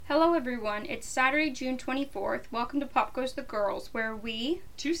Hello everyone, it's Saturday, June 24th. Welcome to Pop Goes the Girls, where we,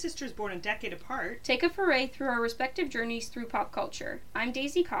 two sisters born a decade apart, take a foray through our respective journeys through pop culture. I'm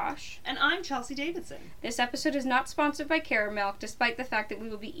Daisy Kosh. And I'm Chelsea Davidson. This episode is not sponsored by Caramilk, despite the fact that we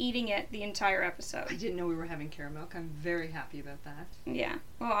will be eating it the entire episode. I didn't know we were having Caramilk. I'm very happy about that. Yeah.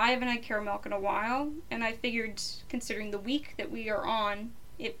 Well, I haven't had Caramilk in a while, and I figured, considering the week that we are on,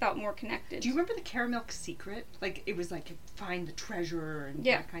 it felt more connected. Do you remember the Caramilk secret? Like, it was like, find the treasure and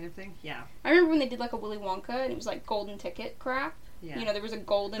that kind of thing? Yeah. I remember when they did like a Willy Wonka, and it was like golden ticket crap. Yeah. You know, there was a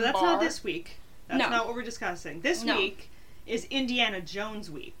golden bar. But that's not this week. That's not what we're discussing. This week is Indiana Jones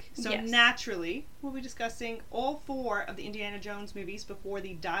week. So naturally, we'll be discussing all 4 of the Indiana Jones movies before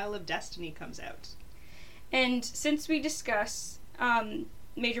the Dial of Destiny comes out. And since we discuss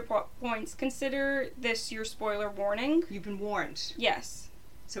major plot points, consider this your spoiler warning. You've been warned. Yes.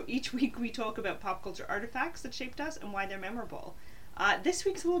 So each week we talk about pop culture artifacts that shaped us and why they're memorable. This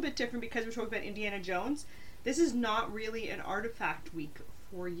week's a little bit different because we're talking about Indiana Jones. This is not really an artifact week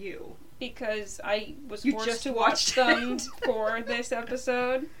for you. Because I was forced to watch them for this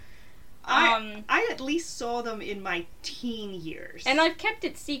episode. I at least saw them in my teen years. And I've kept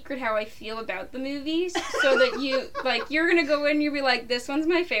it secret how I feel about the movies, so that you're gonna go in and you'll be like, this one's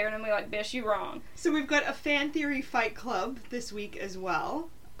my favorite, and I'm gonna be like, Bish, you wrong. So we've got a fan theory fight club this week as well,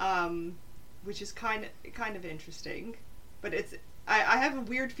 which is kind of interesting. But I have a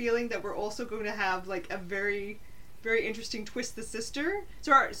weird feeling that we're also going to have like a very, very interesting Twist the Sister.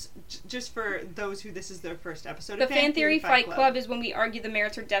 So just for those who this is their first episode. The Fan Theory Fight Club is when we argue the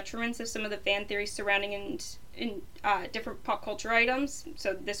merits or detriments of some of the fan theories surrounding in different pop culture items.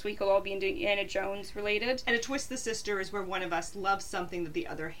 So this week will all be Indiana Jones related. And a Twist the Sister is where one of us loves something that the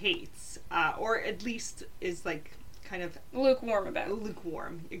other hates, or at least is like kind of lukewarm about.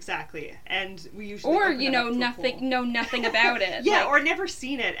 Lukewarm, exactly. And we usually know nothing about it. Yeah, or never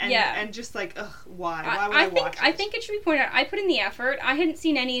seen it and just like, ugh, why? Why would I watch it? I think it should be pointed out, I put in the effort. I hadn't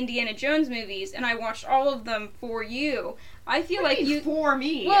seen any Indiana Jones movies, and I watched all of them for you. I feel like you for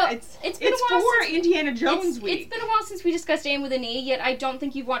me. Well, it's been a while for Indiana Jones week. It's been a while since we discussed Anne with an E, yet I don't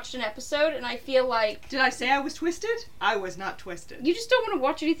think you've watched an episode, and I feel like... Did I say I was twisted? I was not twisted. You just don't want to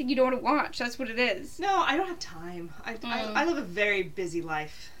watch anything you don't want to watch. That's what it is. No, I don't have time. I live a very busy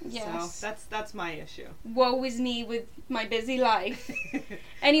life. Yes. So that's my issue. Woe is me with my busy life.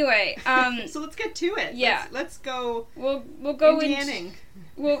 Anyway, so let's get to it. Yeah. Let's go. We'll go Indianing.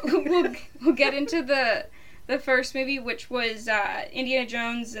 We'll get into the first movie, which was Indiana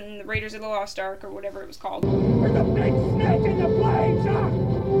Jones and the Raiders of the Lost Ark, or whatever it was called. There's a big snake in the plane, Chuck!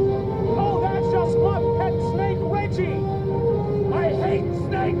 Oh, that's just one pet snake, Reggie! I hate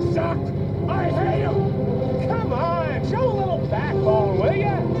snakes, Chuck! I hate them! Come on, show a little backbone, will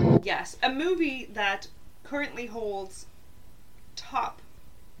ya? Yes, a movie that currently holds top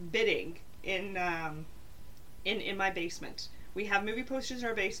bidding in my basement. We have movie posters in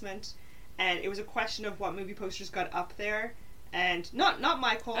our basement. And it was a question of what movie posters got up there, and not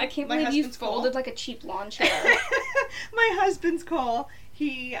my call. I can't believe you folded like a cheap lawn chair. My husband's call.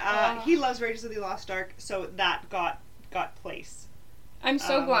 He loves Raiders of the Lost Ark, so that got place. I'm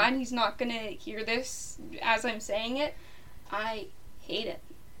so glad he's not gonna hear this as I'm saying it. I hate it.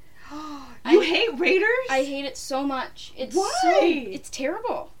 You hate Raiders? I hate it so much. Why? It's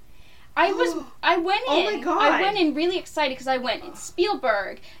terrible. I went in really excited because it's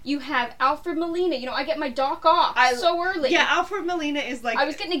Spielberg. You have Alfred Molina. You know, I get my dock off so early. Yeah, Alfred Molina is like, I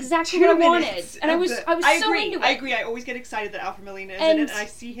was getting exactly what I wanted, and I was so into it. I agree. I always get excited that Alfred Molina is in it, and I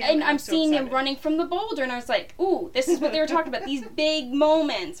see him, and I'm seeing him running from the boulder, and I was like, "Ooh, this is what they were talking about. These big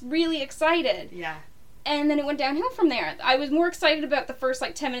moments." Really excited. Yeah. And then it went downhill from there. I was more excited about the first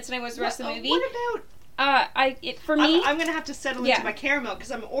 10 minutes than I was the rest of the movie. What about? For me, I'm gonna have to settle into my caramel because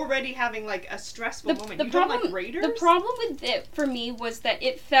I'm already having like a stressful moment. You don't like Raiders? The problem with it for me was that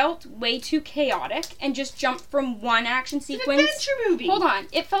it felt way too chaotic and just jumped from one action sequence. It's an adventure movie. Hold on,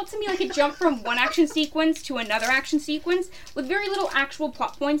 it felt to me like it jumped from one action sequence to another action sequence with very little actual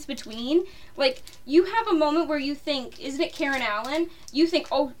plot points between. Like, you have a moment where you think, isn't it Karen Allen? You think,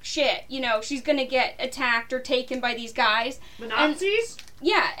 oh shit, she's gonna get attacked or taken by these guys. The Nazis?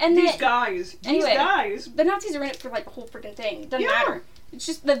 Yeah, and these guys. The Nazis are in it for like the whole freaking thing. It doesn't matter. It's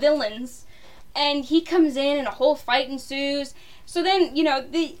just the villains. And he comes in and a whole fight ensues. So then,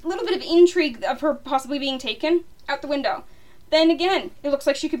 the little bit of intrigue of her possibly being taken, out the window. Then again, it looks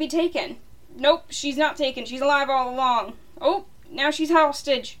like she could be taken. Nope, she's not taken. She's alive all along. Oh, now she's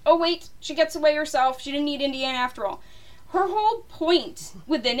hostage. Oh wait, she gets away herself. She didn't need Indiana after all. Her whole point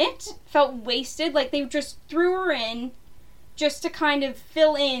within it felt wasted. Like they just threw her in just to kind of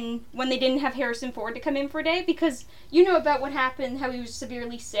fill in when they didn't have Harrison Ford to come in for a day, because you know about what happened, how he was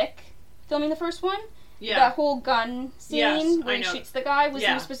severely sick filming the first one? Yeah. The whole gun scene where he shoots the guy, he was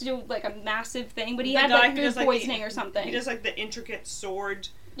supposed to do, like, a massive thing, but he had, like, food poisoning or something. He does, like, the intricate sword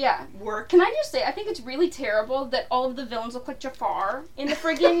work. Can I just say, I think it's really terrible that all of the villains look like Jafar in the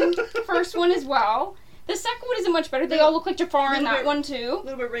friggin' first one as well. The second one isn't much better. They all look like Jafar in that one, too. A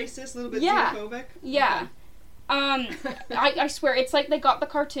little bit racist, a little bit xenophobic. Yeah. Okay. I swear, it's like they got the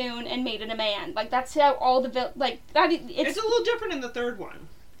cartoon and made it a man. Like, that's how all the it's a little different in the third one.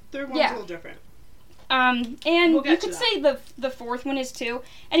 Third one's a little different. And you could say the fourth one is, too.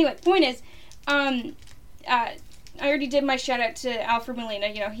 Anyway, point is, I already did my shout out to Alfred Molina.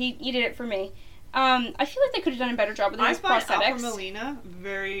 You know, he did it for me. I feel like they could have done a better job with his prosthetics. I find Alfred Molina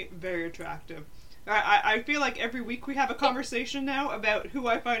very, very attractive. I feel like every week we have a conversation now about who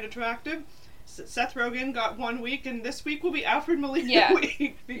I find attractive. Seth Rogen got 1 week, and this week will be Alfred Molina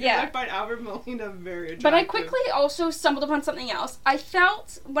week, because I find Alfred Molina very attractive. But I quickly also stumbled upon something else. I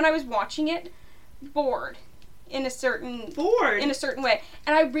felt, when I was watching it, bored in a certain way.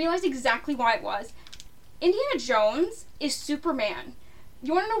 And I realized exactly why it was. Indiana Jones is Superman.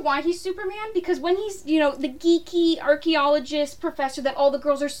 You want to know why he's Superman? Because when he's, you know, the geeky archaeologist professor that all the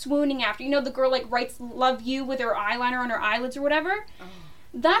girls are swooning after, you know, the girl, like, writes love you with her eyeliner on her eyelids or whatever. Oh.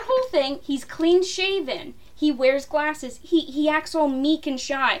 That whole thing, he's clean shaven. He wears glasses. He acts all meek and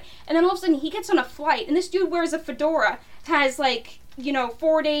shy. And then all of a sudden he gets on a flight and this dude wears a fedora, has, like, you know,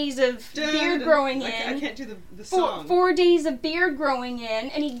 4 days of beard growing in. I can't do the song. 4 days of beard growing in,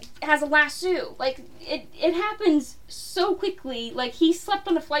 and he has a lasso. Like, it happens so quickly. Like, he slept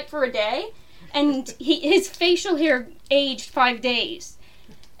on a flight for a day, and his facial hair aged 5 days.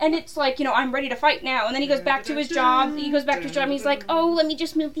 And it's like, you know, I'm ready to fight now. And then he goes back to his job. He goes back to his job and he's like, oh, let me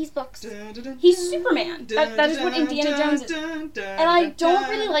just move these books. He's Superman. That is what Indiana Jones is. And I don't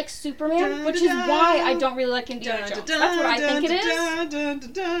really like Superman, which is why I don't really like Indiana Jones. That's what I think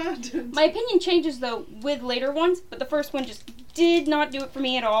it is. My opinion changes, though, with later ones, but the first one just did not do it for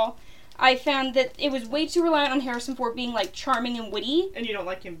me at all. I found that it was way too reliant on Harrison Ford being, like, charming and witty. And you don't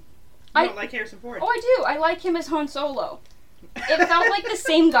like him. You don't like Harrison Ford. Oh, I do. I like him as Han Solo. It felt like the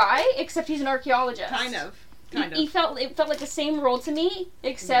same guy, except he's an archaeologist. Kind of. It felt like the same role to me,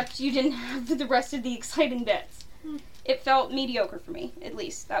 except you didn't have the rest of the exciting bits. It felt mediocre for me, at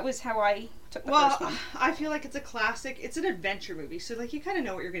least. That was how I took the first one. I feel like it's a classic. It's an adventure movie, so like you kind of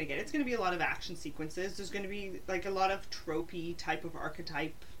know what you're going to get. It's going to be a lot of action sequences. There's going to be like a lot of tropey type of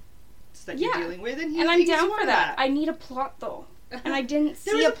archetypes that you're dealing with, and I'm down for that. I need a plot, though. And I didn't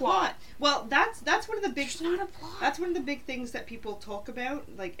see a plot. Well, that's one of the big. There's not a plot. That's one of the big things that people talk about.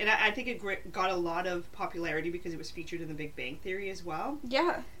 Like, and I think it got a lot of popularity because it was featured in The Big Bang Theory as well.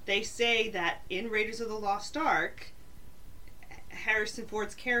 Yeah. They say that in Raiders of the Lost Ark, Harrison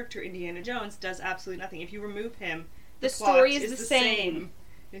Ford's character Indiana Jones does absolutely nothing. If you remove him, the story is the same.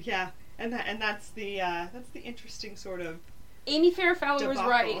 Yeah, and that's the interesting sort of. Amy Farrah Fowler was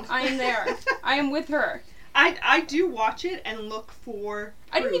right. I am there. I am with her. I do watch it and look for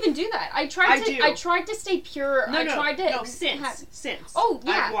proof. I didn't even do that. I tried to stay pure. Since. Oh,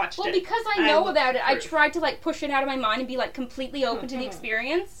 yeah. I've watched it. Well, because I know about it, I tried to, like, push it out of my mind and be, like, completely open to the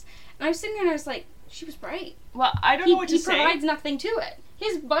experience. And I was sitting there and I was like, she was right. Well, I don't know what to say. He provides nothing to it.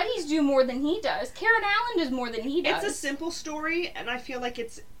 His buddies do more than he does. Karen Allen does more than he does. It's a simple story, and I feel like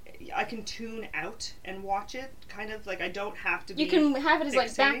I can tune out and watch it, kind of like I don't have to be. You can have it as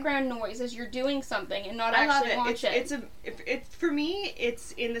like background noise as you're doing something and not actually watch it. It's for me,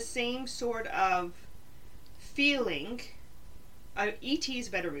 it's in the same sort of feeling. E.T. is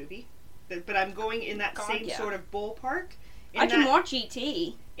a better movie, but I'm going in that same sort of ballpark. I can watch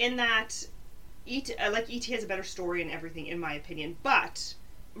E.T. In that, E.T. has a better story and everything, in my opinion, but.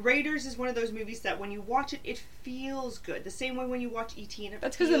 Raiders is one of those movies that when you watch it, it feels good. The same way when you watch E.T. and it feels good.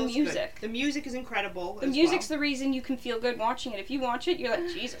 That's because of the music. The music is incredible. The music's the reason you can feel good watching it. If you watch it, you're like,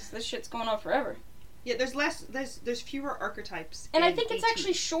 Jesus, this shit's going on forever. Yeah, there's fewer archetypes. And I think it's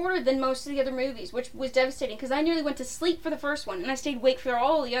actually shorter than most of the other movies, which was devastating because I nearly went to sleep for the first one and I stayed awake for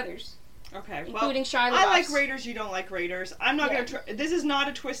all the others. Okay, including Shia LaBeouf. I like Raiders. You don't like Raiders. I'm not gonna try. This is not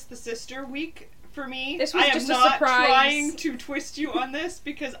a Twist the Sister week. For me, this was I am just not a surprise. Trying to twist you on this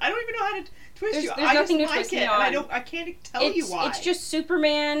because I don't even know how to twist you. There's nothing to twist me on. And I can't tell you why. It's just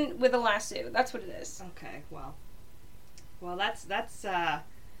Superman with a lasso. That's what it is. Okay, well, that's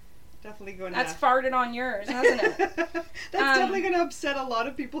definitely going to. That's farted on yours, hasn't it? That's definitely going to upset a lot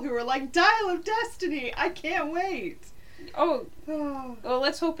of people who are like, Dial of Destiny. I can't wait. Oh, well,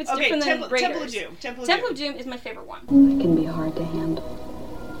 let's hope it's different than Raiders. Temple of Doom. Temple of Doom is my favorite one. It can be hard to handle.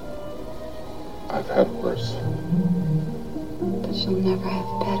 I've had worse. she'll never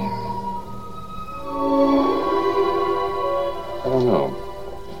have better. I don't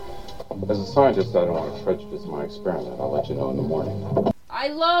know. As a scientist, I don't want to prejudice my experiment. I'll let you know in the morning. I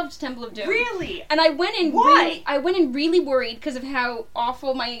loved Temple of Doom. Really? And I went in Why? I went in really worried because of how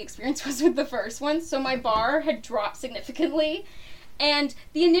awful my experience was with the first one. So my bar had dropped significantly. And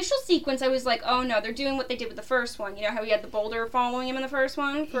the initial sequence, I was like, oh no, they're doing what they did with the first one. You know how he had the boulder following him in the first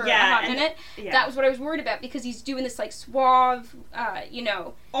one for a hot minute? Yeah. That was what I was worried about because he's doing this like suave,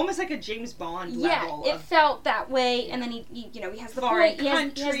 almost like a James Bond level. Yeah, it felt that way. And then he has the he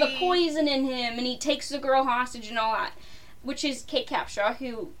has the poison in him, and he takes the girl hostage and all that, which is Kate Capshaw,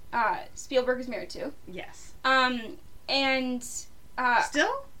 who Spielberg is married to. Yes.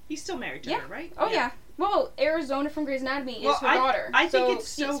 He's still married to her, right? Oh yeah. Well, Arizona from Grey's Anatomy is her daughter. I think it's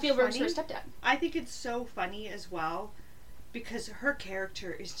so Spielberg's funny. her stepdad. I think it's so funny as well because her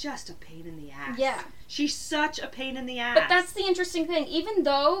character is just a pain in the ass. Yeah. She's such a pain in the ass. But that's the interesting thing. Even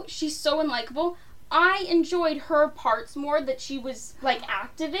though she's so unlikable, I enjoyed her parts more that she was like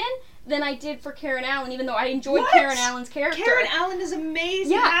active in than I did for Karen Allen, even though I enjoyed Karen Allen's character. Karen Allen is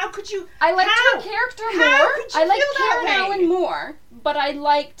amazing. Yeah. How could you... I liked her character more. I liked Karen Allen more, but I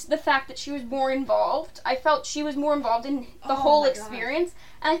liked the fact that she was more involved. I felt she was more involved in the whole experience.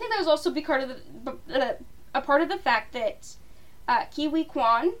 And I think that was also a part of the fact that Kiwi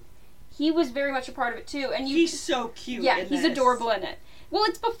Kwan, he was very much a part of it too. And he's so cute. Yeah, he's adorable in it. Well,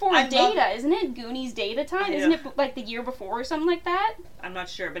 it's before Data, isn't it? Goonies Data time? Isn't it like the year before or something like that? I'm not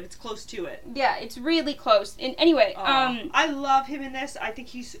sure, but it's close to it. Yeah, it's really close. Anyway, I love him in this. I think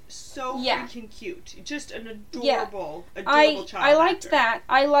he's so freaking cute. Just an adorable child I liked actor. that.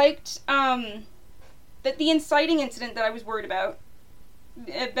 I liked that the inciting incident that I was worried about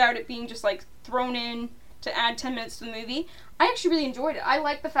it being just like thrown in to add 10 minutes to the movie. I actually really enjoyed it. I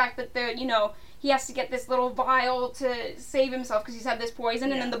like the fact that he has to get this little vial to save himself because he's had this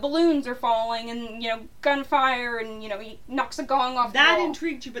poison, and then the balloons are falling, and, gunfire, and, he knocks a gong off the wall. That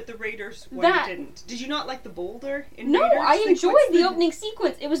intrigued you, but the Raiders one didn't. Did you not like the boulder in No, Raiders? I enjoyed the opening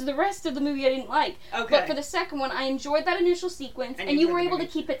sequence. It was the rest of the movie I didn't like. Okay. But for the second one, I enjoyed that initial sequence, and you were able to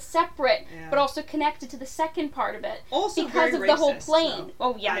keep it separate, but also connected to the second part of it. Also because very of the whole racist, plane.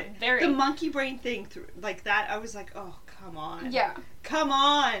 Oh, yeah, very. The monkey brain thing, like that, I was like, oh, come on. Yeah. Come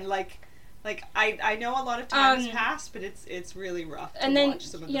on, Like I know a lot of time has passed, but it's really rough to watch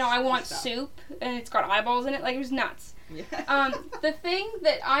some of this. I want stuff. soup, and it's got eyeballs in it. Like, it was nuts. Yeah. The thing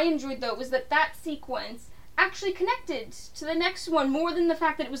that I enjoyed, though, was that sequence actually connected to the next one more than the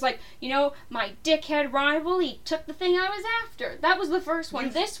fact that it was like, my dickhead rival, he took the thing I was after. That was the first one.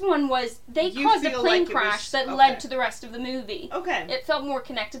 This one was, they caused a plane crash that led to the rest of the movie. Okay. It felt more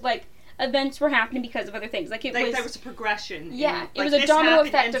connected, like, events were happening because of other things. Like, there was a progression. Yeah, it was a domino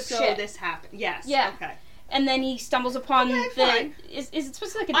effect of shit. This happened. Yes. Yeah. Okay. And then he stumbles upon is it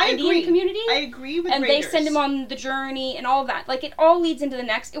supposed to be like an Indian community? I agree with and Raiders. They send him on the journey and all that. Like, it all leads into the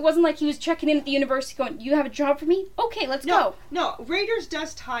next. It wasn't like he was checking in at the university going, you have a job for me? Okay, let's go. No, Raiders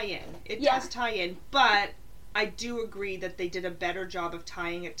does tie in. It does tie in, but I do agree that they did a better job of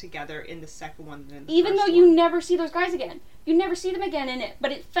tying it together in the second one than in the Even first though one. you never see those guys again. You never see them again in it.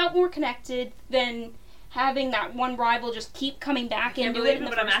 But it felt more connected than having that one rival just keep coming back into it in the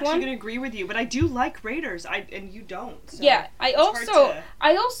first one. But I'm actually going to agree with you. But I do like Raiders, and you don't. So yeah, I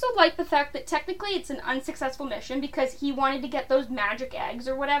also like the fact that technically it's an unsuccessful mission because he wanted to get those magic eggs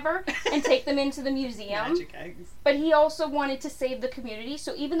or whatever and take them into the museum. Magic eggs. But he also wanted to save the community.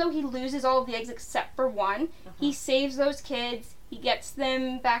 So even though he loses all of the eggs except for one, he saves those kids. He gets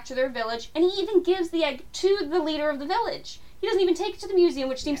them back to their village, and he even gives the egg to the leader of the village. He doesn't even take it to the museum,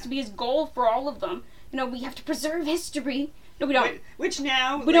 which seems to be his goal for all of them. We have to preserve history. No, we don't. Which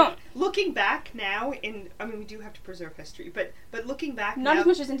now, we don't. Looking back now, we do have to preserve history, but looking back not now, as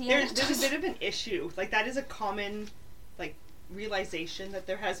much as Indiana. There's a bit of an issue. Like, that is a common, realization that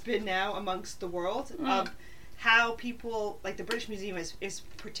there has been now amongst the world of how people, like the British Museum is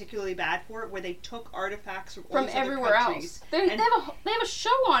particularly bad for it, where they took artifacts from everywhere else. They have a show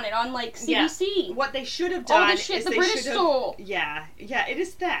on it on CBC. Yeah. What they should have done all the shit the British stole. Yeah, it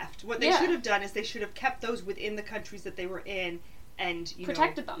is theft. What they should have done is they should have kept those within the countries that they were in, and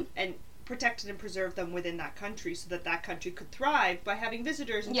protected them and protected and preserved them within that country, so that country could thrive by having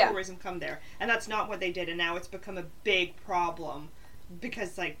visitors and tourism come there. And that's not what they did, and now it's become a big problem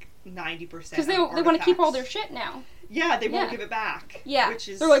because 90% because they want to keep all their shit now. Yeah, they won't give it back. Yeah, which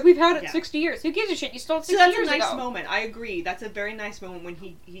is, they're like, we've had it 60 years. Who gives a shit? You stole it 60 years ago. So that's a nice moment. I agree. That's a very nice moment when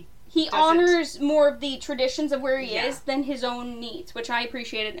he honors more of the traditions of where he is than his own needs, which I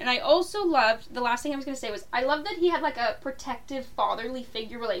appreciated. And I also loved, the last thing I was going to say was, I loved that he had a protective fatherly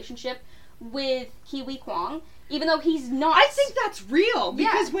figure relationship with Kiwi Kwong, even though he's not. I think that's real,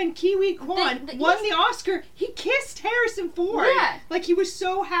 because when Kiwi Kwan won the Oscar, he kissed Harrison Ford. Yeah. Like, he was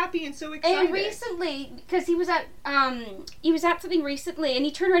so happy and so excited. And recently, because he was at something recently, and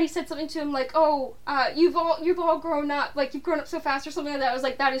he turned around and he said something to him like, "Oh, you've all grown up, like, you've grown up so fast," or something like that. I was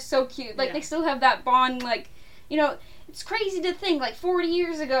like, that is so cute. Like, they still have that bond, like, you know, it's crazy to think, like, 40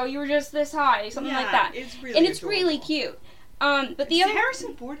 years ago, you were just this high, something like that. It's really and it's adorable. Really cute. But the Does other...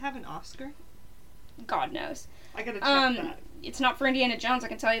 Harrison Ford have an Oscar? God knows. I gotta check that. It's not for Indiana Jones, I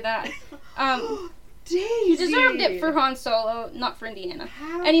can tell you that. Daisy! He deserved it for Han Solo, not for Indiana.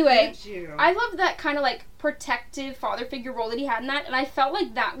 How anyway, could you? I love that kind of, like, protective father figure role that he had in that, and I felt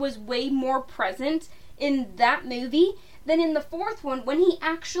like that was way more present in that movie than in the fourth one, when he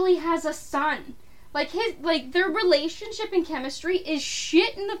actually has a son. Like, their relationship and chemistry is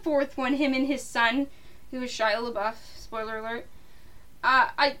shit in the fourth one, him and his son, who is Shia LaBeouf, spoiler alert.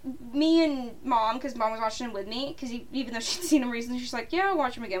 Me and Mom, because Mom was watching him with me, because even though she'd seen him recently, she's like, yeah, I'll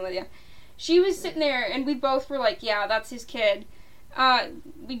watch him again with you. She was sitting there, and we both were like, yeah, that's his kid.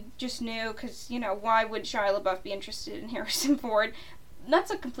 We just knew, because, you know, why would Shia LaBeouf be interested in Harrison Ford?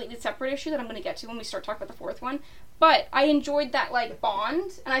 That's a completely separate issue that I'm going to get to when we start talking about the fourth one. But I enjoyed that, like,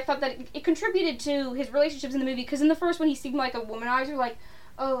 bond, and I thought that it contributed to his relationships in the movie, because in the first one he seemed like a womanizer, like,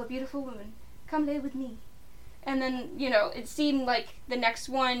 oh, a beautiful woman, come lay with me. And then, you know, it seemed like the next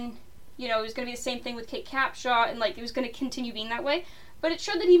one, you know, it was going to be the same thing with Kate Capshaw, and, like, it was going to continue being that way. But it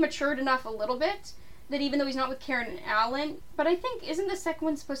showed that he matured enough a little bit, that even though he's not with Karen and Alan, but I think, isn't the second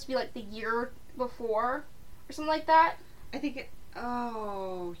one supposed to be, like, the year before, or something like that? I think it,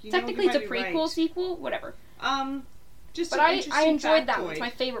 technically it's a prequel, sequel, whatever. Just but I enjoyed that one. It's my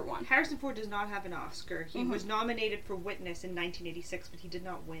favorite one. Harrison Ford does not have an Oscar. He was nominated for Witness in 1986, but he did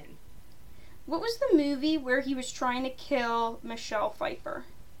not win. What was the movie where he was trying to kill Michelle Pfeiffer?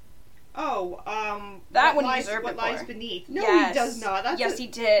 That one deserved What Lies Beneath. No, he does not. He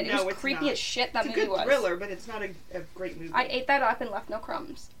did. It was creepy as shit, that movie was. It's a good thriller, but it's not a great movie. I ate that up and left no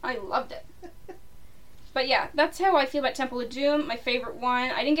crumbs. I loved it. But yeah, that's how I feel about Temple of Doom, my favorite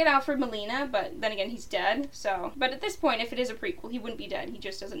one. I didn't get Alfred Molina, but then again, he's dead, so... But at this point, if it is a prequel, he wouldn't be dead. He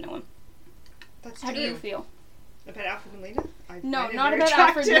just doesn't know him. That's how true. do you feel? About Alfred Molina? No, not about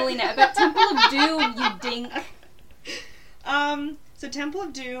Alfred Molina. About Temple of Doom, you dink. So Temple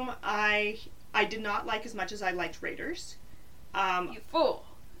of Doom, I did not like as much as I liked Raiders. You fool.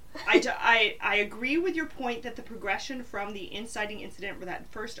 I agree with your point that the progression from the inciting incident with that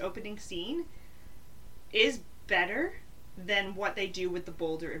first opening scene is better than what they do with the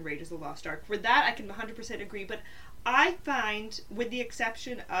Boulder in Raiders of the Lost Ark. For that, I can 100% agree, but I find, with the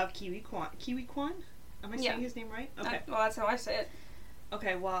exception of Kiwi Kwan? Am I saying his name right? Okay. Well, that's how I say it.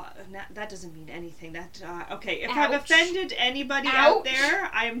 Okay, well, that doesn't mean anything. Okay, if Ouch. I've offended anybody out there,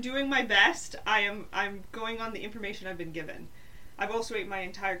 I am doing my best. I'm going on the information I've been given. I've also ate my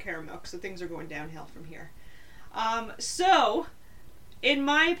entire caramel, so things are going downhill from here. So, in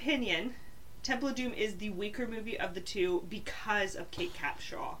my opinion, Temple of Doom is the weaker movie of the two because of Kate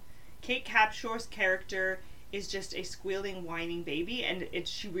Capshaw. Kate Capshaw's character is just a squealing, whining baby, and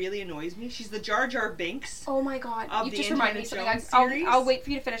she really annoys me. She's the Jar Jar Binks. Oh my god! You just reminded me of something. I'll wait for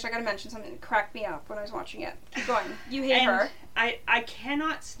you to finish. I gotta mention something that cracked me up when I was watching it. Keep going. You hate her. I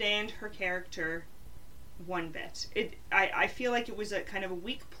cannot stand her character one bit. I feel like it was a kind of a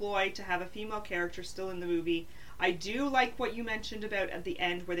weak ploy to have a female character still in the movie. I do like what you mentioned about at the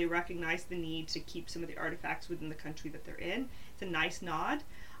end where they recognize the need to keep some of the artifacts within the country that they're in. It's a nice nod.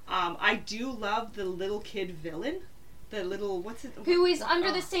 I do love the little kid villain. The little, what's it? Who is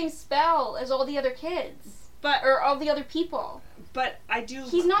under the same spell as all the other kids. Or all the other people. But I do...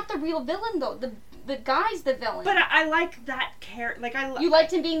 He's not the real villain, though. The guy's the villain. But I like that character. Like, you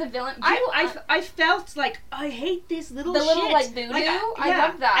liked him being the villain? I felt like, I hate this little shit. The little, like, voodoo? I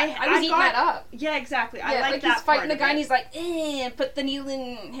love that. I was eating that up. Yeah, exactly. Yeah, I like that he's fighting the guy it. And he's like, put the needle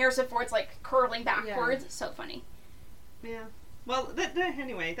in Harrison Ford's, like, curling backwards. Yeah. It's so funny. Yeah. Well,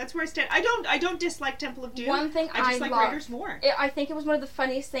 anyway, that's where I stand. I don't dislike Temple of Doom. One thing I just like Raiders more. I think it was one of the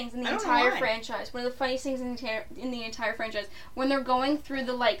funniest things in the entire franchise. One of the funniest things in the entire franchise. When they're going through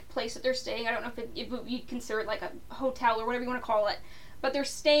the, like, place that they're staying, I don't know if you consider it like a hotel or whatever you want to call it, but they're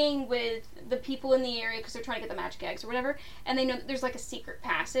staying with the people in the area because they're trying to get the magic eggs or whatever, and they know that there's, like, a secret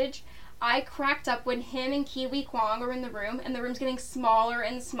passage. I cracked up when him and Kiwi Kwong are in the room, and the room's getting smaller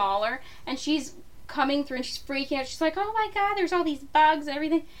and smaller, and she's coming through and she's freaking out. She's like, oh my god, there's all these bugs and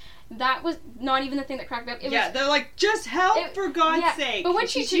everything. That was not even the thing that cracked me up. They're like, just help for God's sake. But when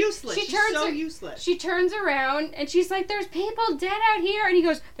she's useless. She's so useless. She turns around and she's like, there's people dead out here. And he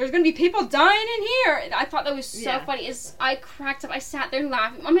goes, there's going to be people dying in here. And I thought that was so funny. I cracked up. I sat there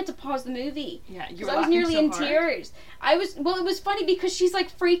laughing. I meant to pause the movie. Yeah, you were laughing I was nearly in tears. It was funny because she's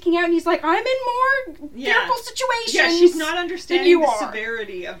like freaking out and he's like, I'm in more fearful situations. Yeah, she's not understanding the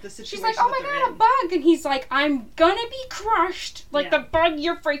severity of the situation. She's like, oh my God, a bug. And he's like, I'm gonna be crushed like the bug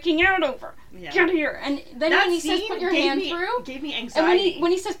you're freaking out over. Yeah. Get here. And then when he says put your hand through, gave me anxiety. And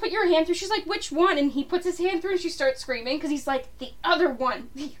when he says put your hand through, she's like, which one? And he puts his hand through and she starts screaming because he's like, the other one.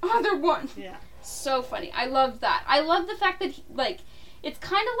 The other one. Yeah. So funny. I love that. I love the fact that it's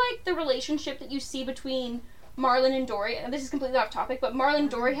kind of like the relationship that you see between Marlin and Dory, and this is completely off topic, but Marlin and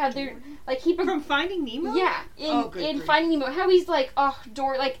Dory had their, from Finding Nemo? Yeah, in Finding Nemo, how he's like, oh,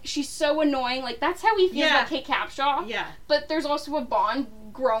 Dory, like, she's so annoying, like, that's how he feels about Kate Capshaw. Yeah. But there's also a bond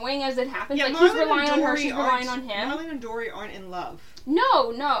growing as it happens, yeah, like, Marlin he's relying on her, she's relying on him. Marlin and Dory aren't in love.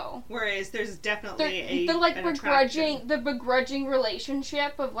 No. Whereas there's definitely the begrudging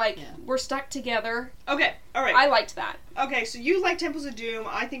relationship of we're stuck together. Okay, alright. I liked that. Okay, so you like Temples of Doom,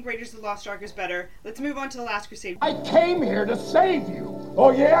 I think Raiders of the Lost Ark is better. Let's move on to The Last Crusade. I came here to save you.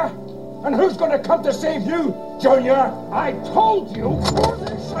 Oh yeah? And who's gonna come to save you, Junior? I told you.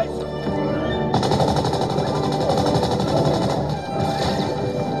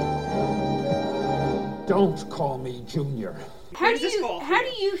 Don't call me Junior. How do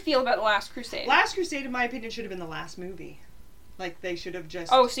you feel about The Last Crusade? Last Crusade, in my opinion, should have been the last movie. Like, they should have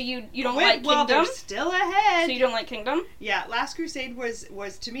just... Oh, so you don't like Kingdom? Well, they're still ahead. So you don't like Kingdom? Yeah, Last Crusade was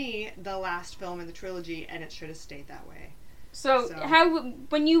to me, the last film in the trilogy, and it should have stayed that way. So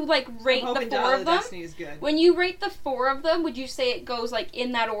when you, rate the four of them... Destiny is good. When you rate the four of them, would you say it goes,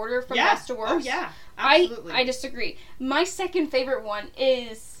 in that order from best to worst? Oh, yeah. Absolutely. I disagree. My second favorite one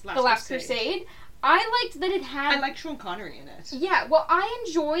is The Last Crusade. I liked that it had... I like Sean Connery in it. Yeah, well, I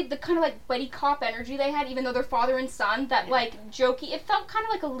enjoyed the kind of, buddy cop energy they had, even though they're father and son, that, jokey... It felt kind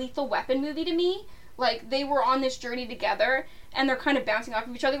of like a Lethal Weapon movie to me. Like, they were on this journey together, and they're kind of bouncing off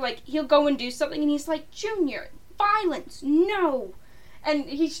of each other. Like, he'll go and do something, and he's like, Junior, violence, no. And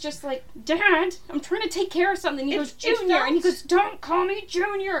he's just like, Dad, I'm trying to take care of something. He goes, Junior, and he goes, don't call me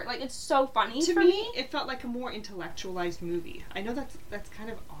Junior. Like, it's so funny to me. It felt like a more intellectualized movie. I know that's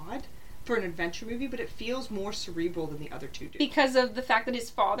kind of odd for an adventure movie, but it feels more cerebral than the other two do. Because of the fact that his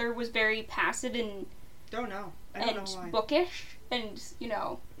father was very passive and... I don't know why. Bookish, and,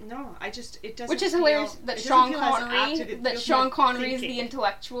 No, it doesn't Which is hilarious that Sean Connery is the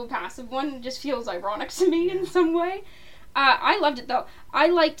intellectual passive one. It just feels ironic to me in some way. I loved it, though. I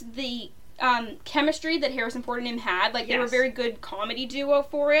liked the chemistry that Harrison Ford and him had. They were a very good comedy duo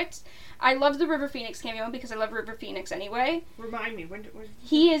for it. I loved the River Phoenix cameo because I love River Phoenix anyway. Remind me, when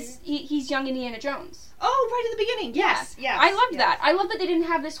he's young Indiana Jones. Oh, right at the beginning. Yes. I loved that. I love that they didn't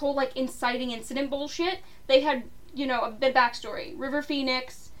have this whole inciting incident bullshit. They had, a bit of backstory. River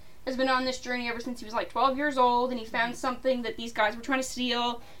Phoenix has been on this journey ever since he was 12 years old, and he found something that these guys were trying to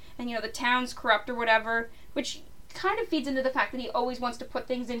steal, and the town's corrupt or whatever, which kind of feeds into the fact that he always wants to put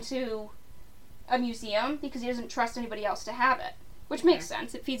things into a museum because he doesn't trust anybody else to have it. Which makes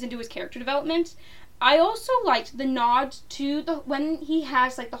sense. It feeds into his character development. I also liked the nod to when he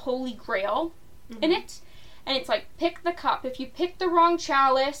has the Holy Grail in it, and it's pick the cup. If you pick the wrong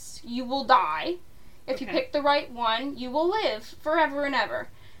chalice, you will die. If you pick the right one, you will live forever and ever.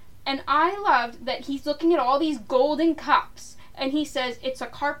 And I loved that he's looking at all these golden cups, and he says it's a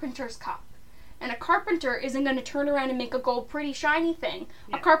carpenter's cup. And a carpenter isn't going to turn around and make a gold pretty shiny thing.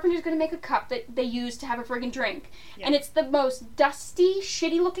 Yeah. A carpenter's going to make a cup that they use to have a friggin' drink. Yeah. And it's the most dusty,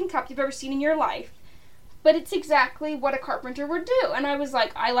 shitty looking cup you've ever seen in your life. But it's exactly what a carpenter would do. And I was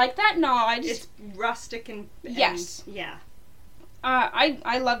like, I like that nod. It's rustic and yes. Yeah.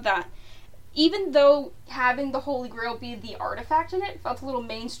 I love that. Even though having the Holy Grail be the artifact in it felt a little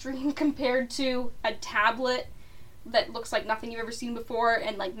mainstream compared to a tablet that looks like nothing you've ever seen before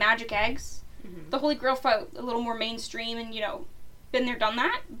and magic eggs. Mm-hmm. The Holy Grail felt a little more mainstream and, been there, done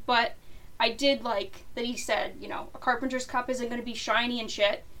that. But I did like that he said, a carpenter's cup isn't going to be shiny and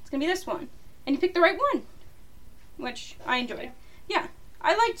shit. It's going to be this one. And he picked the right one. Which I enjoyed. Yeah.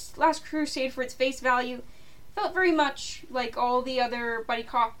 I liked Last Crusade for its face value. Felt very much like all the other buddy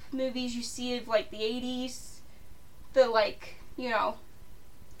cop movies you see of, the 80s. The,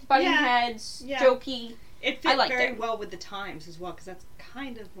 butting heads, jokey. It fit very well with the times as well, because that's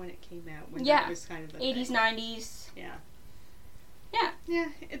kind of when it came out. When that was kind of the 80s, thing. 90s. Yeah,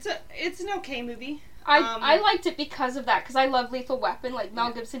 it's an okay movie. I liked it because of that, because I love Lethal Weapon,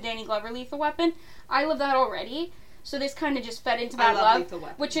 Mel Gibson, Danny Glover, Lethal Weapon. I love that already. So this kind of just fed into I that love love, Lethal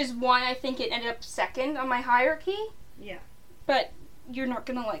Weapon. which is why I think it ended up second on my hierarchy. Yeah. But you're not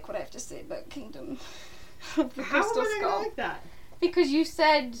gonna like what I have to say about Kingdom of the How am Crystal I Skull. gonna like that? Because you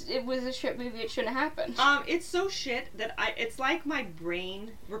said it was a shit movie, it shouldn't have happened. It's so shit that it's like my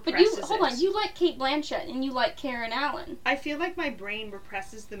brain But represses you, hold on, you like Kate Blanchett and you like Karen Allen. I feel like my brain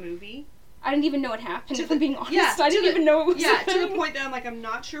represses the movie. I didn't even know what happened, if I'm being honest. Yeah, I didn't even know it was Yeah, a to the thing. point that I'm like, I'm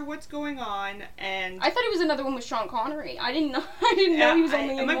not sure what's going on, and... I thought it was another one with Sean Connery. I didn't know he was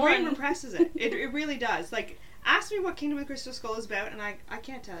only in my one. brain represses it. It really does. Like, ask me what Kingdom of the Crystal Skull is about, and I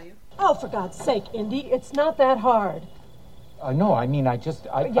can't tell you. Oh, for God's sake, Indy, it's not that hard. No, I mean, I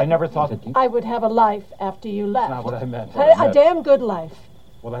never thought that you... I would have a life after you left. That's not what I meant. A damn good life.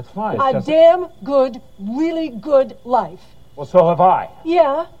 Well, that's fine. A damn good, really good life. Well, so have I.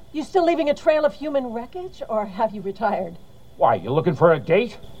 Yeah? You still leaving a trail of human wreckage, or have you retired? Why, you looking for a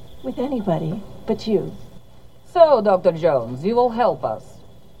date? With anybody but you. So, Dr. Jones, you will help us.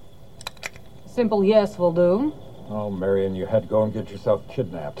 Simple yes will do. Oh, Marion, you had to go and get yourself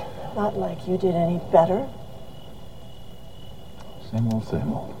kidnapped. Not like you did any better. Same old,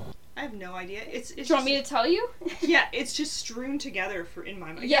 same old. I have no idea. It's Do you want me to tell you? Yeah, it's just strewn together in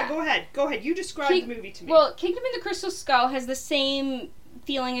my mind. Yeah. Go ahead. You describe the movie to me. Well, Kingdom of the Crystal Skull has the same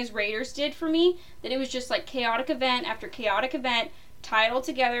feeling as Raiders did for me, that it was just like chaotic event after chaotic event, tie it all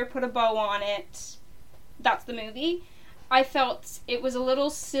together, put a bow on it. That's the movie. I felt it was a little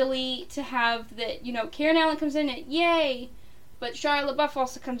silly to have that, Karen Allen comes in it, yay, but Shia LaBeouf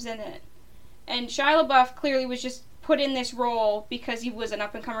also comes in it. And Shia LaBeouf clearly was just put in this role because he was an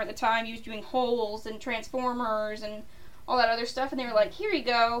up-and-comer at the time. He was doing Holes and Transformers and all that other stuff, and they were like, here you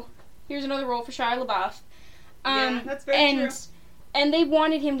go, here's another role for Shia LaBeouf. Yeah, that's very true. And they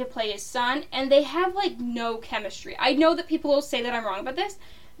wanted him to play his son, and they have, no chemistry. I know that people will say that I'm wrong about this.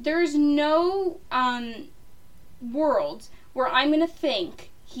 There's no, world where I'm going to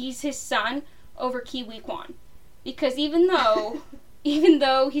think he's his son over Kiwi Kwan. Because even though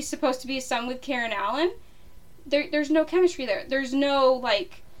he's supposed to be a son with Karen Allen, there's no chemistry there. There's no,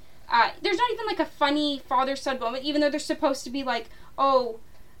 there's not even, a funny father-son moment, even though they're supposed to be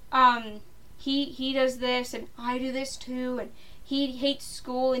he does this, and I do this too, and he hates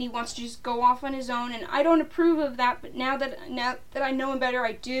school, and he wants to just go off on his own, and I don't approve of that, but now that I know him better,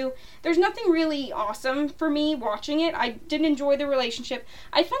 I do. There's nothing really awesome for me watching it. I didn't enjoy the relationship.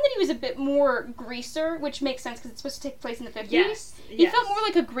 I found that he was a bit more greaser, which makes sense because it's supposed to take place in the 50s. Yes. He felt more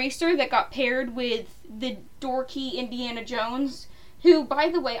like a greaser that got paired with the dorky Indiana Jones, who, by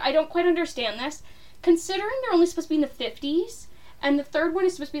the way, I don't quite understand this. Considering they're only supposed to be in the 50s, and the third one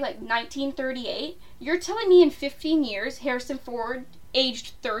is supposed to be 1938, you're telling me in 15 years Harrison Ford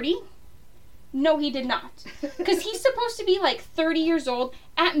aged 30? No, he did not. Because he's supposed to be 30 years old.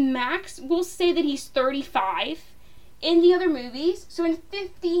 At max, we'll say that he's 35 in the other movies. So in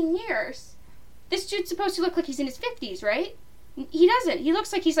 15 years, this dude's supposed to look like he's in his 50s, right? He doesn't. He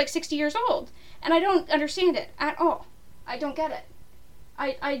looks like he's 60 years old. And I don't understand it at all. I don't get it.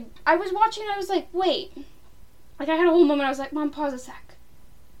 I was watching and I was like, wait. I had a whole moment, I was like, Mom, pause a sec.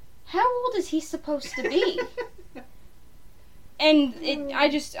 How old is he supposed to be? And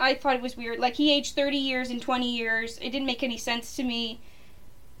I thought it was weird. He aged 30 years in 20 years. It didn't make any sense to me.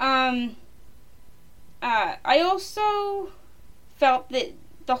 I also felt that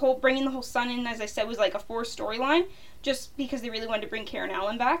bringing the whole son in, as I said, was a forced storyline, just because they really wanted to bring Karen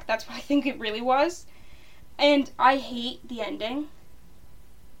Allen back. That's what I think it really was. And I hate the ending.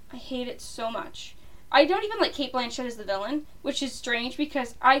 I hate it so much. I don't even like Kate Blanchett as the villain, which is strange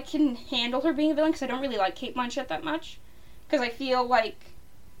because I can handle her being a villain because I don't really like Kate Blanchett that much. Because I feel like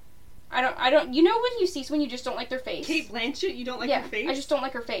I don't. You know when you just don't like their face. Kate Blanchett, you don't like her face? I just don't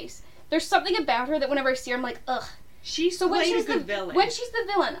like her face. There's something about her that whenever I see her, I'm like, ugh. She's played a good villain. When she's the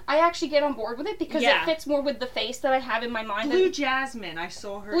villain, I actually get on board with it because it fits more with the face that I have in my mind. Blue Jasmine, I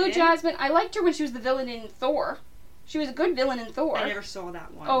saw her Blue Jasmine, I liked her when she was the villain in Thor. She was a good villain in Thor. I never saw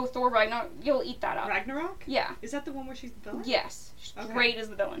that one. Oh, Thor Ragnarok. You'll eat that up. Ragnarok? Yeah. Is that the one where she's the villain? Yes. She's great as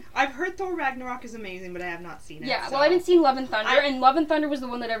the villain. I've heard Thor Ragnarok is amazing, but I have not seen it. Yeah, well, I haven't seen Love and Thunder, and Love and Thunder was the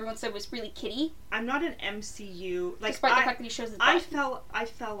one that everyone said was really kiddie. I'm not an MCU. Despite the fact that he shows his butt. I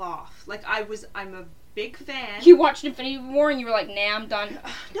fell off. I'm a big fan. You watched Infinity War and you were like, nah, I'm done.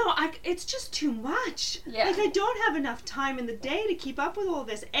 No, it's just too much. Yeah. I don't have enough time in the day to keep up with all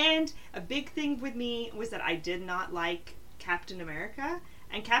this. And a big thing with me was that I did not like Captain America,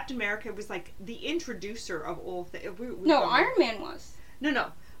 and Captain America was the introducer of all the. No, Iron Man was.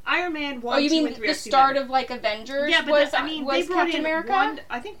 No. Iron Man 1, Oh, you 2, mean and 3 the I've seen start better. of like Avengers? Yeah, but was, they was brought Captain in America?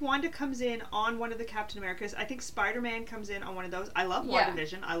 I think Wanda comes in on one of the Captain Americas. I think Spider-Man comes in on one of those. I love Yeah.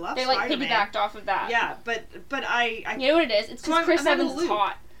 WandaVision. I love They Spider-Man. like piggybacked off of that. Yeah, but I You know what it is? It's So because Chris I'm out of Evans the is loop.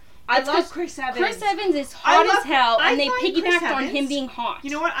 hot. I It's love 'cause Chris Evans. Chris Evans is hot as hell, and they find Chris piggybacked on him Evans- being hot. You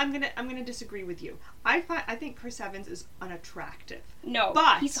know what? I'm gonna disagree with you. I think Chris Evans is unattractive. No,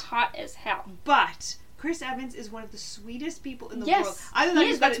 But- he's hot as hell. But Chris Evans is one of the sweetest people in the Yes, world. Either he that is.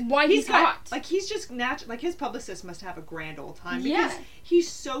 he's got That's it- why he's hot. Like he's just natural. Like his publicist must have a grand old time Yeah. because he's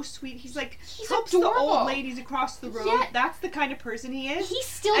so sweet. He's like He's helps adorable. the old ladies across the road. Yeah. That's the kind of person he is. He's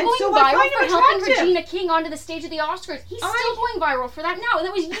still And going so I viral find for him helping attractive. Regina King onto the stage of the Oscars. He's still going viral for that now.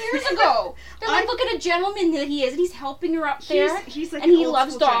 That was years ago. They're like, look at a gentleman that he is, and he's helping her up there. He's like and an he old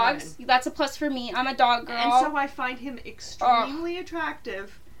loves school dogs. gentleman. That's a plus for me. I'm a dog girl. And so I find him extremely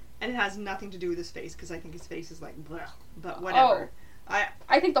attractive, and it has nothing to do with his face because I think his face is like, bleh, but whatever.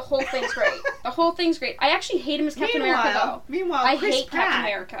 I think the whole thing's great. The whole thing's great. I actually hate him as Captain America, though. Meanwhile, I Chris hate Pratt, Captain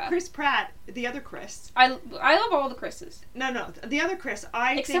America. Chris Pratt, the other Chris. I love all the Chris's. No, the other Chris.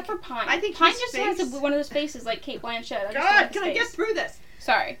 Except for Pine. I think Pine his just face, has one of those faces like Kate Blanchett. I just don't God, like his can I get face. through this?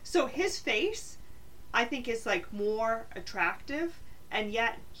 Sorry. So his face, I think, is like more attractive, and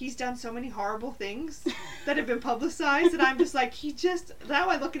yet he's done so many horrible things that have been publicized that I'm just like, now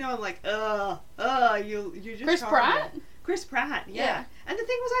I look at him, I'm like, you're just Chris horrible. Pratt? Chris Pratt, yeah. And the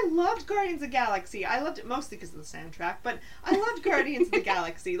thing was, I loved Guardians of the Galaxy. I loved it mostly because of the soundtrack, but I loved Guardians of the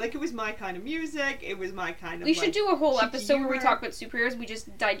Galaxy. Like, it was my kind of music. It was my kind of. We should do a whole cheeky episode where we humor. talk about superheroes. We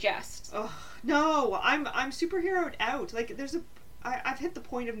just digest. Oh no, I'm superheroed out. Like, I've hit the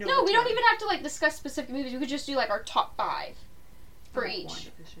point of no. No, we don't return. even have to like discuss specific movies. We could just do like our top 5 for I like each.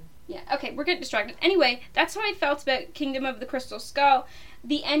 WandaVision. Yeah. Okay, we're getting distracted. Anyway, that's how I felt about Kingdom of the Crystal Skull.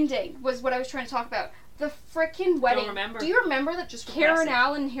 The ending was what I was trying to talk about. The frickin' wedding. remember. Do you remember that Just Karen repress it.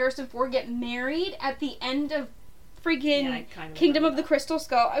 Allen and Harrison Ford get married at the end of freaking Yeah, I kinda Kingdom remember of the that. Crystal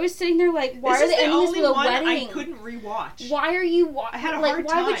Skull? I was sitting there like, why This are is they the ending this only with a one wedding? I couldn't rewatch. Why are you I had a like? hard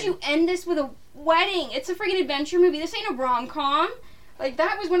Why would time. you end this with a wedding? It's a freaking adventure movie. This ain't a rom-com. Like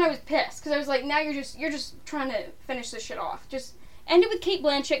that was when I was pissed because I was like, now you're just trying to finish this shit off. Just end it with Kate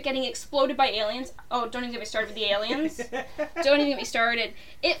Blanchett getting exploded by aliens. Oh, don't even get me started with the aliens. Don't even get me started.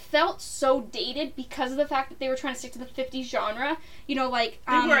 It felt so dated because of the fact that they were trying to stick to the 50s genre. You know, like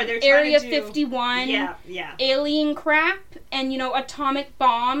They were trying Area to do- 51. Yeah. Alien crap and atomic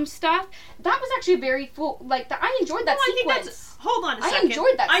bomb stuff. That was actually very full. Like I enjoyed that I think sequence. that's. Hold on a I second.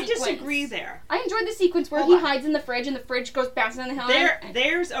 enjoyed that I sequence. disagree there. I enjoyed the sequence where Hold he on. hides in the fridge and the fridge goes bouncing on the hill.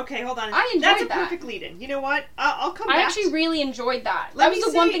 There's okay. Hold on. I enjoyed That's a that. perfect lead-in. You know what? I'll come I back. actually really enjoyed that. Let That me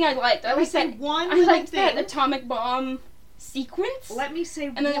was the one say- thing I liked. I let me liked say that. one I little liked that thing. atomic bomb sequence. Let me say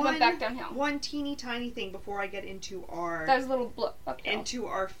and then it went back downhill. One teeny tiny thing before I get into our That was a little blip uphill. into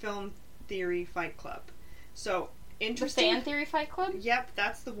our film theory fight club. So The interesting. Fan Theory Fight Club. Yep,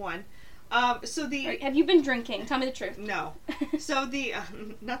 that's the one. So the Right, have you been drinking? Tell me the truth. no. So the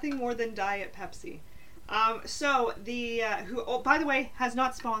nothing more than Diet Pepsi. So the who oh, by the way has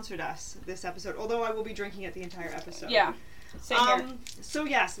not sponsored us this episode, although I will be drinking it the entire episode. Yeah. Same here. So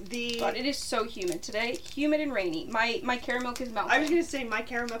yes, the God, it is so humid today. Humid and rainy. My caramel is melting. I was gonna say my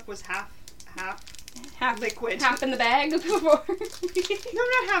caramel was half half liquid. half in the bag before. No,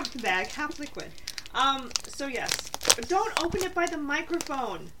 not half the bag, half liquid. So yes, don't open it by the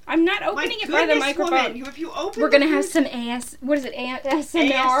microphone. I'm not opening it by the microphone. Woman, if you open We're gonna the have food- some what is it?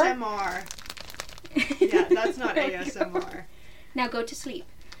 ASMR. ASMR. Yeah, that's not There we go. ASMR. Now go to sleep.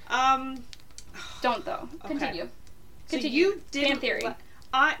 Don't though. Okay. Continue. So Continue. you didn't. Fan theory.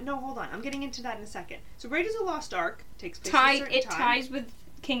 No, hold on. I'm getting into that in a second. So Raiders of the Lost Ark takes place Tie at a certain it time. ties with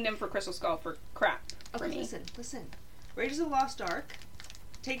Kingdom for Crystal Skull for crap for Okay, me. listen. Raiders of the Lost Ark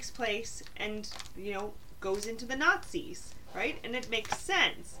takes place and goes into the Nazis, right? And it makes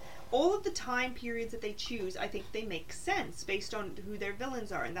sense. All of the time periods that they choose, I think they make sense based on who their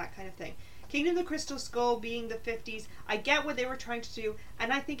villains are and that kind of thing. Kingdom of the Crystal Skull being the 50s, I get what they were trying to do,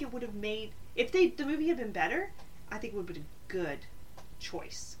 and I think it would have made if the movie had been better, I think it would have been a good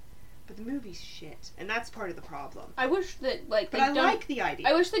choice. But the movie's shit, and that's part of the problem. I wish that But they'd I done, like the idea.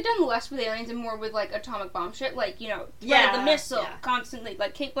 I wish they'd done less with aliens and more with atomic bomb shit, Yeah, the missile yeah. constantly,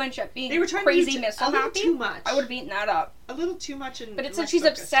 like Kate Blanchett being They were trying crazy to use missile a little happy. too much. I would have eaten that up. A little too much, and But it less said she's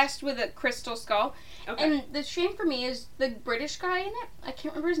focused. obsessed with a crystal skull. Okay. And the shame for me is the British guy in it. I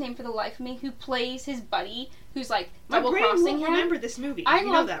can't remember his name for the life of me. Who plays his buddy? Who's My double brain crossing won't him? remember this movie. I You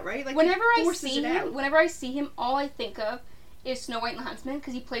know love that, right? Like whenever it I forces see it him, out. whenever I see him, all I think of is Snow White and the Huntsman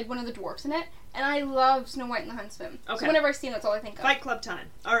because he played one of the dwarfs in it, and I love Snow White and the Huntsman. Okay. So whenever I see him, that's all I think of. Fight Club time.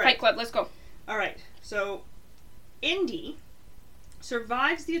 All right. Fight Club. Let's go. All right. So, Indy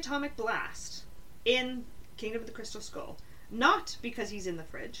survives the atomic blast in Kingdom of the Crystal Skull, not because he's in the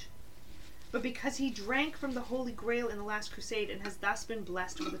fridge, but because he drank from the Holy Grail in the Last Crusade and has thus been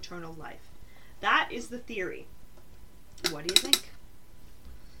blessed with eternal life. That is the theory. What do you think?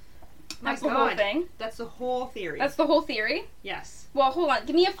 That's the whole thing. That's the whole theory. That's the whole theory? Yes. Well, hold on.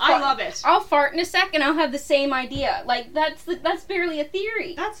 Give me a fart. I love it. I'll fart in a sec and I'll have the same idea. Like, that's barely a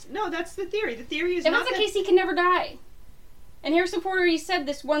theory. That's the theory. The theory is if not that's the case, he can never die. And Harrison Ford already said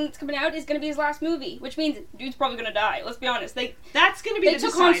this one that's coming out is going to be his last movie, which means dude's probably going to die. Let's be honest. That's going to be They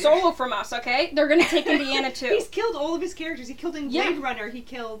took Han Solo from us, okay? They're going to take Indiana too. He's killed all of his characters. He killed in Blade Runner. He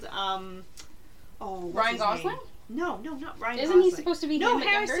killed Ryan Gosling? Name? No, not Ryan Isn't Gosling. he supposed to be him, but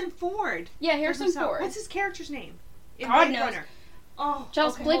Harrison younger? Ford. Yeah, Harrison Ford. What's his character's name? In God Blade knows. Runner. Oh,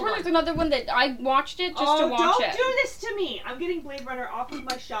 Charles, okay, Blade hold Runner's on. another one that I watched it just to watch don't it. do this to me. I'm getting Blade Runner off of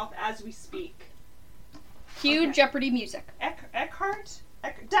my shelf as we speak. Cue Okay. Jeopardy music. Deckard.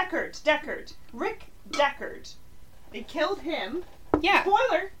 Rick Deckard. They killed him. Yeah.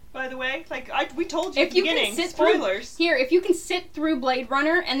 Spoiler, by the way. We told you at If the you beginning. can sit Spoilers. through if you can sit through Blade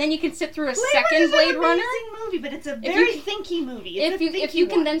Runner and then you can sit through a Blade second Runner's Blade an Runner. amazing movie, but it's a If very you- thinky movie. It's If you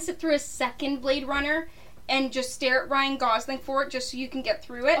can then sit through a second Blade Runner and just stare at Ryan Gosling for it just so you can get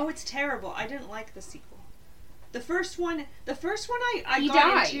through it. Oh, it's terrible. I didn't like the sequel. The first one I he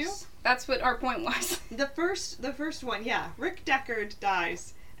got dies. into. That's what our point was. The first one, yeah. Rick Deckard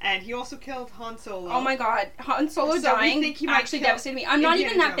dies. And he also killed Han Solo. Oh my god, Han Solo So we dying think he might actually kill devastated me. I'm not Indiana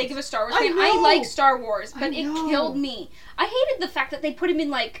even that Jones. big of a Star Wars I fan. I know. like Star Wars, but I it know. killed me. I hated the fact that they put him in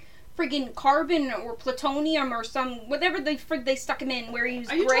like friggin' carbon or plutonium or some whatever the frig they stuck him in where he was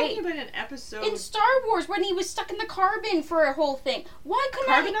Are you great. talking about an episode? In Star Wars, when he was stuck in the carbon for a whole thing. Why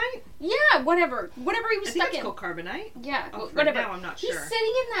couldn't Carbonite? Yeah, whatever he was I think stuck it's in. called Carbonite. Yeah, Oh, for whatever. now I'm not He's sure.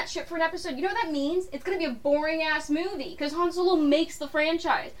 sitting in that shit for an episode. You know what that means? It's gonna be a boring ass movie because Han Solo makes the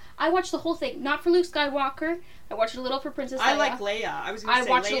franchise. I watched the whole thing, not for Luke Skywalker. I watched a little for Princess Leia. I like Leia. I was going to say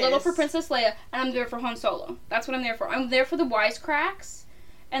watched Leia a little is- for Princess Leia, and I'm there for Han Solo. That's what I'm there for. I'm there for the wisecracks,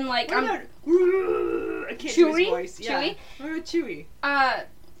 and like What I'm. about I can't do his Chewie? voice. Yeah. Chewie? What about Chewie?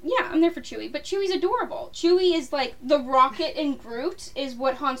 Yeah, I'm there for Chewie, but Chewie's adorable. Chewie is like the Rocket and Groot is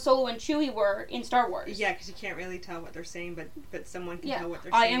what Han Solo and Chewie were in Star Wars. Yeah, because you can't really tell what they're saying, but someone can Yeah. tell what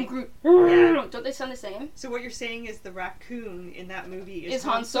they're I saying. am Groot. Yeah. Don't they sound the same? So what you're saying is the raccoon in that movie Is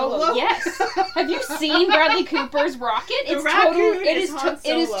Han Solo? Yes. Have you seen seen Bradley Cooper's Rocket? The It's raccoon totally. It is is. Han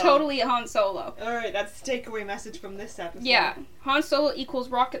It is Solo. totally Han Solo. All right, that's the takeaway message from this episode. Yeah, Han Solo equals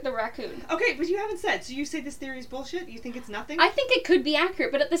Rocket the Raccoon. Okay, but you haven't said. So you say this theory is bullshit? You think it's nothing? I think it could be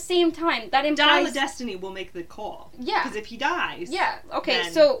accurate, but at the same time, that Dial implies. of Destiny will make the call. Yeah. Because if he dies. Yeah. Okay.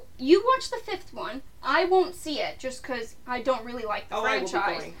 then- So you watch the fifth one. I won't see it just because I don't really like the Oh, I will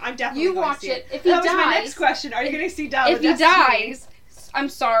franchise. be going. I'm definitely You going watch to see it. If he that was my dies- next question. Are you going to see Dial If of he Destiny? dies, I'm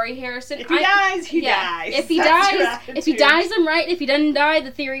sorry, Harrison. If he dies, he dies. If he That's your dies, if he attitude. dies, I'm right. If he doesn't die,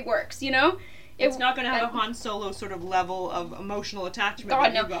 the theory works. You know. It's not going to have a Han Solo sort of level of emotional attachment God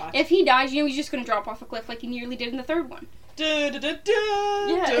that no. you got. If he dies, you know he's just going to drop off a cliff like he nearly did in the third one. Da, da, da, da,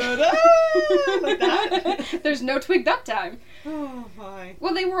 Yeah. da, da, like that. There's no twigged up time. Oh my.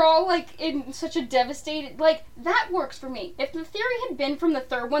 Well, they were all like in such a devastated. Like that works for me. If the theory had been from the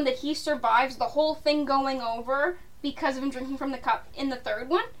third one that he survives the whole thing going over because of him drinking from the cup in the third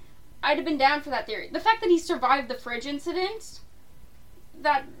one, I'd have been down for that theory. The fact that he survived the fridge incident,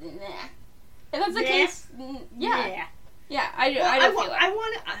 that nah. If that's the Yeah. case, yeah, I don't feel it.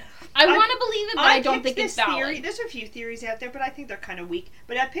 I I want to believe it, but I don't picked think it's this valid. theory. There's a few theories out there, but I think they're kind of weak.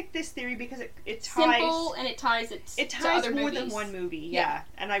 But I picked this theory because it ties. Simple and it ties it. It to ties other more movies. than one movie, Yeah. yeah.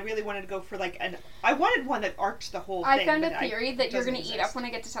 And I really wanted to go for like I wanted one that arced the whole I thing. found a but theory that you're doesn't going to eat exist. up when I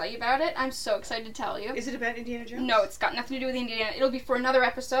get to tell you about it. I'm so excited to tell you. Is it about Indiana Jones? No, it's got nothing to do with Indiana. It'll be for another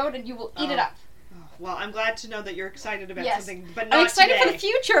episode, and you will eat it up. Oh, well, I'm glad to know that you're excited about Yes. something, but not I'm excited today. for the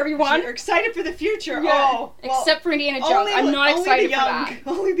future, everyone. You're excited for the future. Yeah. Oh, well, Except for Indiana Jones. only- I'm not only excited the for young, that.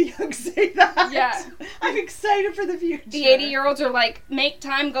 Only the young say that. Yeah. I'm excited for the future. The 80-year-olds are like, make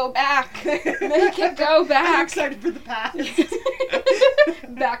time go back. Make it go I'm back. excited for the past.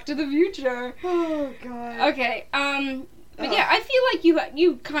 Back to the future. Oh god. Okay, but yeah, I feel like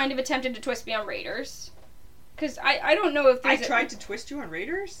you kind of attempted to twist me on Raiders. Because I don't know if I there's tried to twist you on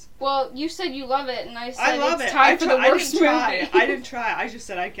Raiders. Well, you said you love it, and I said I love it's it. tied for the worst movie. I didn't try. I just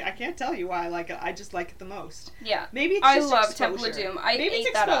said I can't tell you why I like it. I just like it the most. Yeah. Maybe it's I just love exposure. Temple of Doom. I Maybe ate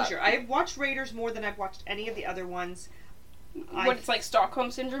it's that up. exposure. I have watched Raiders more than I've watched any of the other ones. What, it's like Stockholm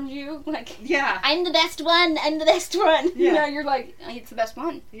Syndrome to you? Like, Yeah. I'm the best one, I'm the best one. Yeah. You know, you're like, it's the best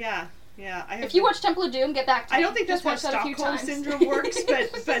one. Yeah. I have If you watch Temple of Doom, get back to me. I don't think that's Just how watch that a few Stockholm times. Syndrome works,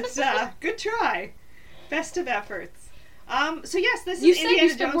 but good try. Best of efforts. So yes, this You is said Indiana you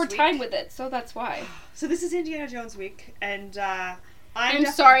spent Jones more week. time with it, so that's why. So this is Indiana Jones week, and I'm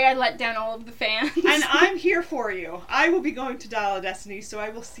sorry I let down all of the fans. And I'm here for you. I will be going to Dial of Destiny, so I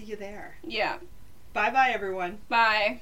will see you there. Yeah. Bye-bye, everyone. Bye.